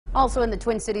Also in the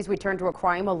Twin Cities, we turn to a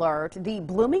crime alert. The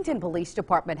Bloomington Police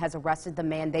Department has arrested the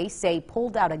man they say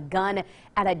pulled out a gun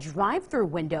at a drive-through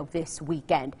window this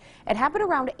weekend. It happened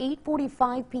around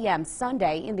 8:45 p.m.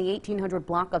 Sunday in the 1800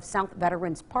 block of South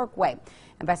Veterans Parkway.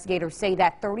 Investigators say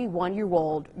that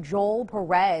 31-year-old Joel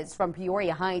Perez from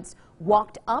Peoria Heights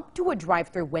walked up to a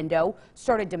drive-through window,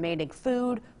 started demanding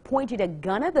food, pointed a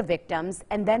gun at the victims,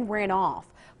 and then ran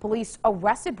off. Police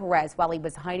arrested Perez while he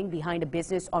was hiding behind a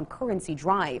business on Currency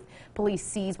Drive. Police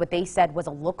seized what they said was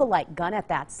a look-alike gun at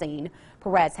that scene.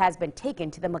 Perez has been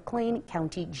taken to the McLean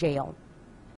County Jail.